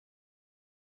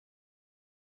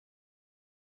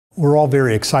We're all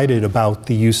very excited about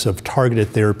the use of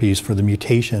targeted therapies for the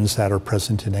mutations that are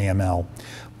present in AML.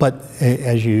 But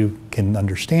as you can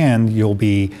understand, you'll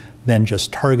be then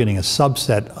just targeting a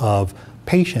subset of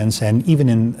patients, and even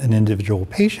in an individual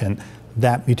patient,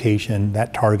 that mutation,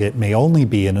 that target may only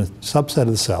be in a subset of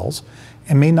the cells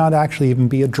and may not actually even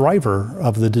be a driver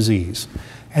of the disease.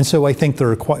 And so I think there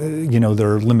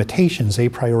are limitations, a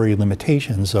priori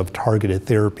limitations of targeted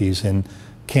therapies in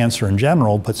cancer in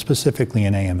general, but specifically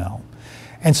in AML.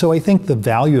 And so I think the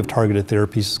value of targeted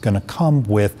therapies is going to come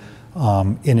with,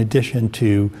 in addition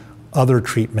to other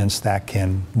treatments that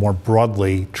can more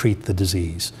broadly treat the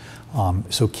disease.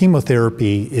 So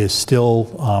chemotherapy is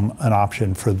still an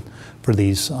option for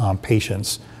these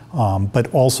patients,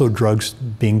 but also drugs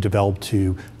being developed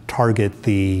to target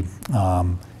the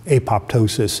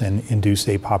apoptosis and induced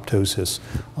apoptosis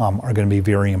are going to be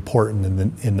very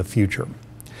important in the future.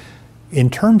 In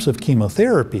terms of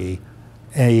chemotherapy,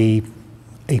 a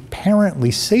apparently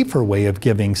safer way of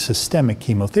giving systemic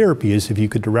chemotherapy is if you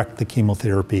could direct the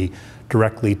chemotherapy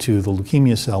directly to the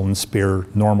leukemia cell and spare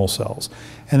normal cells.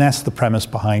 And that's the premise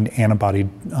behind antibody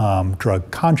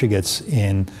drug conjugates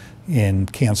in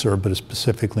cancer, but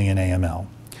specifically in AML.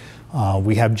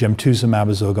 We have gemtuzumab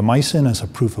ozogamicin as a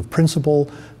proof of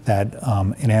principle that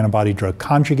an antibody drug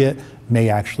conjugate may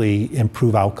actually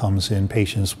improve outcomes in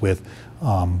patients with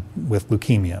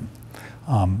leukemia.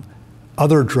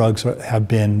 Other drugs have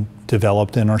been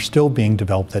developed and are still being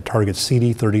developed that target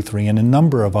CD33 and a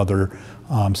number of other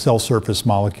cell surface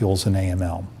molecules in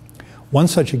AML. One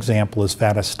such example is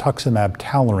Vadastuximab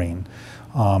talirine.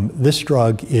 This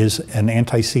drug is an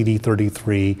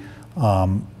anti-CD33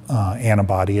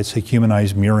 antibody. It's a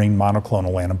humanized murine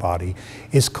monoclonal antibody.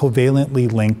 It's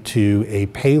covalently linked to a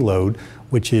payload,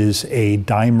 which is a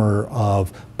dimer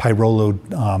of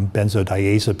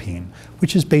pyrrolobenzodiazepine,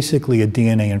 which is basically a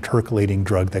DNA intercalating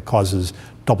drug that causes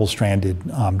double-stranded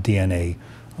DNA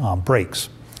breaks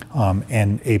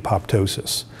and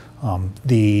apoptosis.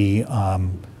 The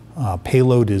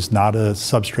payload is not a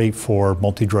substrate for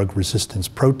multi-drug resistance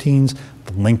proteins.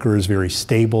 The linker is very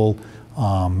stable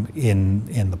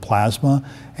in the plasma,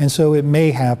 and so it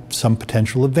may have some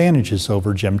potential advantages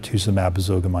over gemtuzumab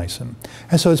ozogamicin.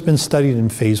 And so it's been studied in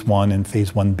phase 1 and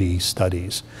phase 1b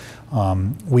studies.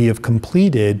 We have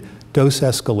completed dose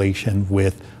escalation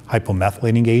with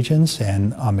hypomethylating agents,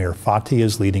 and Amir Fati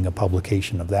is leading a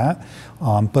publication of that,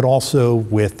 but also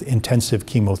with intensive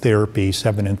chemotherapy,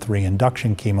 7 and 3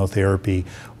 induction chemotherapy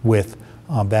with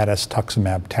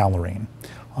Vadastuximab talirine.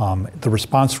 The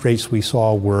response rates we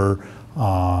saw were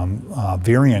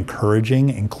very encouraging,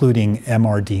 including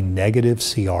MRD-negative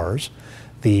CRs.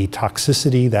 The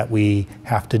toxicity that we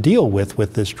have to deal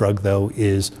with this drug, though,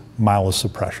 is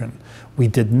myelosuppression. We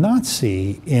did not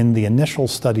see in the initial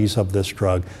studies of this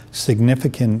drug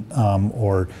significant,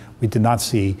 or we did not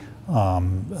see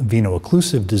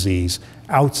veno-occlusive disease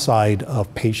outside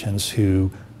of patients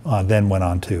who then went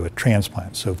on to a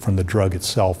transplant. So from the drug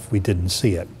itself, we didn't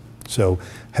see it. So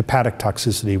hepatic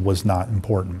toxicity was not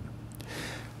important.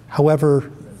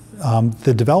 However,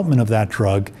 the development of that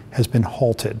drug has been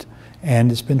halted, and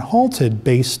it's been halted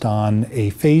based on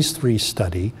a phase 3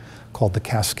 study called the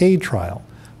Cascade trial,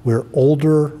 where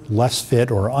older, less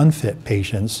fit or unfit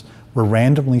patients were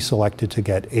randomly selected to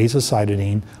get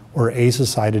azacitidine or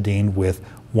azacitidine with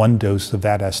 1 dose of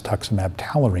Vadastuximab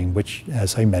talirine, which,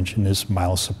 as I mentioned, is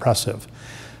myelosuppressive.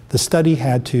 The study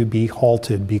had to be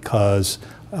halted because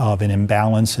of an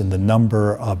imbalance in the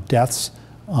number of deaths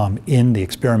in the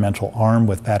experimental arm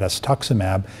with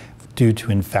Vadastuximab due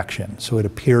to infection. So it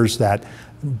appears that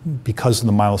because of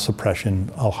the myelosuppression,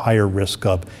 a higher risk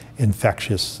of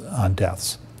infectious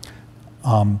deaths.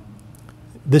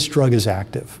 This drug is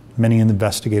active. Many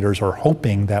investigators are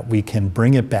hoping that we can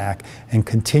bring it back and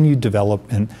continue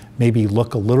development, maybe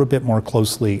look a little bit more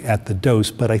closely at the dose.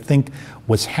 But I think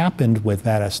what's happened with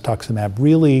Vadastuximab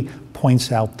really points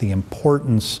out the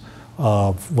importance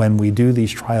of, when we do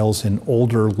these trials in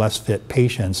older, less fit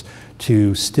patients,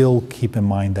 to still keep in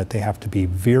mind that they have to be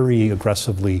very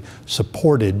aggressively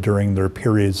supported during their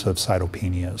periods of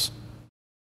cytopenias.